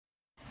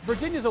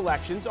Virginia's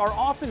elections are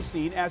often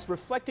seen as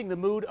reflecting the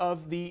mood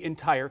of the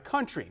entire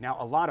country. Now,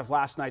 a lot of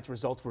last night's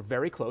results were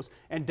very close,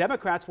 and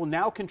Democrats will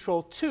now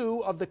control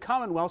 2 of the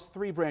Commonwealth's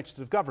 3 branches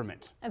of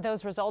government. And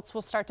those results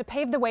will start to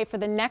pave the way for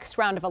the next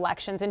round of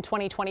elections in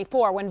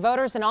 2024, when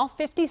voters in all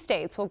 50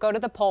 states will go to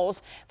the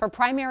polls for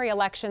primary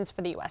elections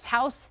for the U.S.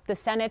 House, the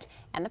Senate,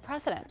 and the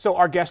president. So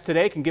our guest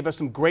today can give us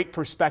some great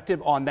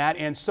perspective on that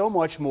and so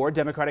much more.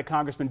 Democratic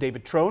Congressman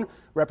David Trone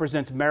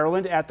represents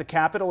Maryland at the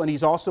Capitol, and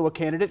he's also a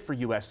candidate for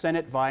U.S.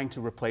 Senate, vying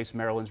to replace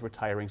Maryland's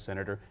retiring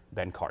Senator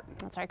Ben Cardin.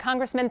 That's right.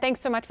 Congressman, thanks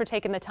so much for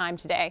taking the time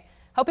today.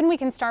 Hoping we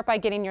can start by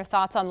getting your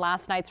thoughts on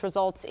last night's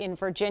results in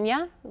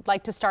Virginia. I'd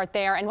like to start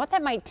there and what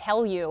that might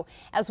tell you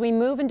as we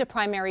move into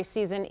primary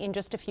season in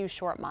just a few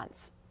short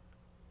months.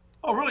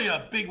 Oh, really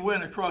a big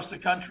win across the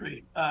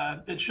country.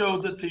 It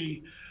showed that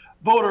the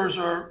voters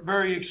are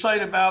very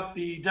excited about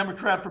the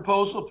Democrat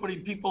proposal,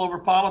 putting people over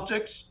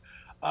politics,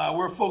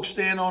 where folks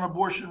stand on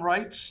abortion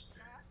rights.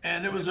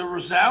 And it was a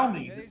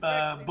resounding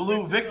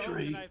blue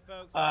victory,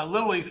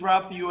 literally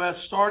throughout the U.S.,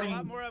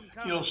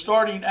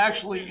 starting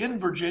actually in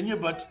Virginia,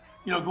 but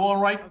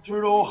going right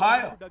through to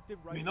Ohio.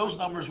 I mean, those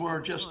numbers were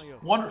just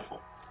wonderful.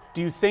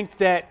 Do you think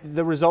that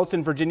the results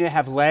in Virginia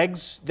have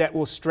legs that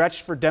will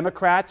stretch for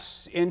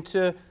Democrats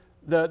into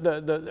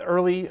the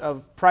early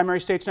primary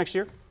states next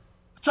year?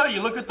 I'll tell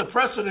you, look at the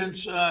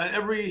precedents.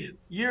 Every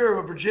year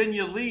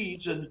Virginia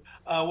leads, and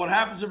what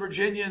happens in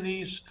Virginia in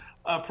these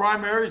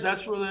primaries,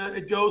 that's where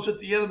it goes at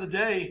the end of the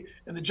day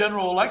in the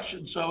general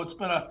election. So it's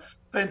been a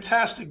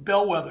fantastic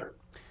bellwether.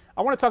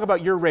 I want to talk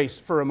about your race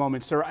for a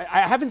moment, sir.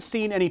 I haven't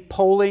seen any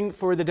polling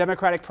for the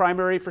Democratic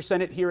primary for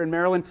Senate here in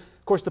Maryland.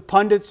 Of course, the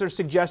pundits are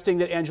suggesting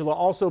that Angela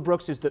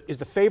Alsobrooks is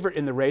the favorite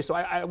in the race. So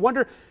I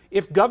wonder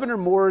if Governor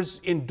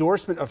Moore's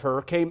endorsement of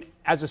her came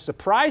as a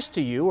surprise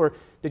to you, or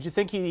did you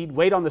think he'd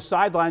wait on the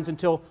sidelines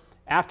until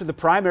after the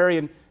primary?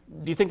 And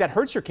do you think that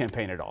hurts your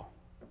campaign at all?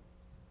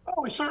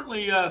 Oh, we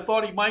certainly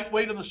thought he might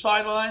wait on the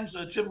sidelines.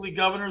 Typically,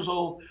 governors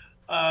will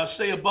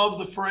stay above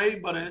the fray,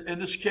 but in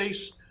this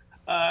case,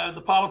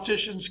 the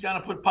politicians kind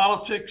of put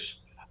politics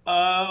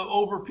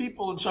over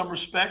people in some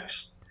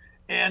respects,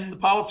 and the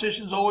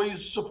politicians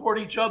always support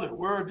each other.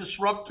 We're a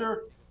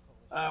disruptor.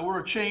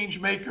 We're a change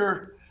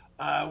maker.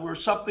 We're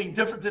something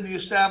different than the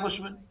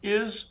establishment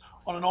is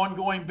on an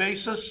ongoing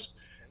basis,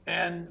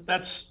 and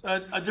that's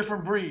a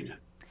different breed.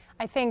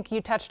 I think you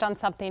touched on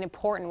something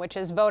important, which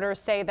is voters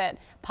say that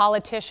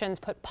politicians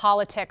put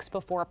politics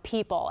before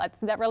people.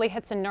 That really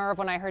hits a nerve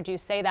when I heard you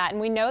say that.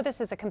 And we know this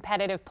is a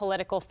competitive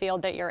political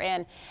field that you're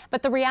in.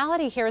 But the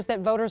reality here is that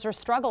voters are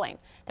struggling.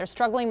 They're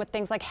struggling with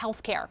things like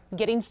health care,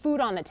 getting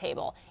food on the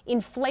table,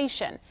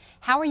 inflation.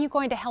 How are you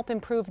going to help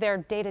improve their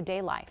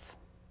day-to-day life?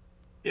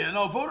 Yeah,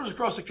 no, voters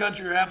across the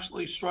country are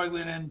absolutely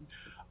struggling. And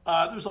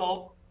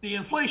the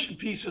inflation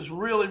piece is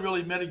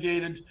really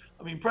mitigated.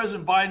 I mean,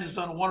 President Biden has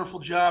done a wonderful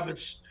job.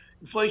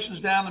 Inflation's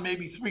down to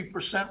maybe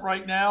 3%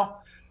 right now,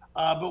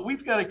 but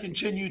we've got to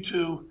continue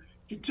to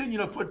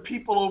put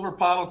people over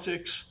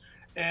politics,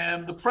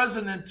 and the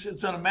president has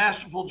done a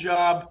masterful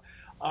job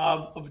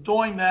of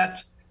doing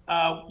that.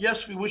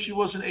 Yes, we wish he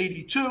wasn't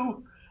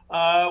 82.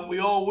 We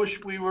all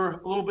wish we were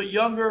a little bit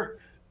younger,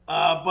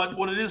 but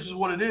what it is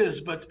what it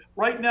is. But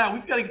right now,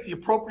 we've got to get the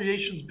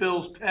appropriations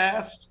bills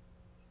passed.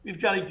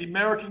 We've got to get the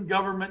American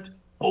government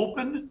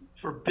open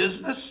for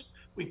business.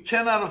 We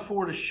cannot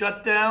afford a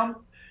shutdown.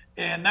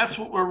 And that's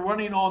what we're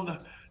running on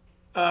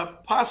the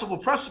possible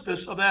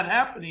precipice of that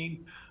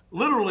happening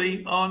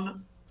literally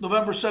on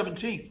November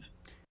 17th.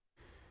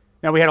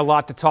 Now, we had a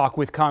lot to talk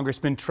with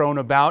Congressman Trone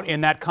about,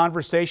 and that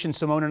conversation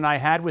Simone and I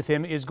had with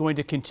him is going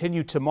to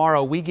continue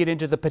tomorrow. We get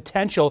into the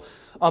potential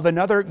of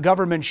another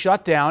government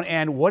shutdown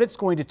and what it's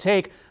going to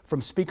take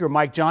from Speaker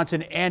Mike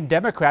Johnson and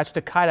Democrats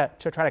to try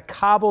to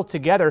cobble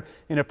together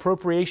an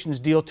appropriations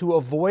deal to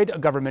avoid a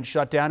government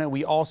shutdown. And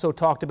we also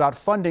talked about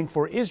funding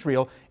for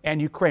Israel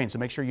and Ukraine. So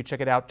make sure you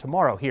check it out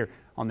tomorrow here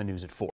on the News at 4.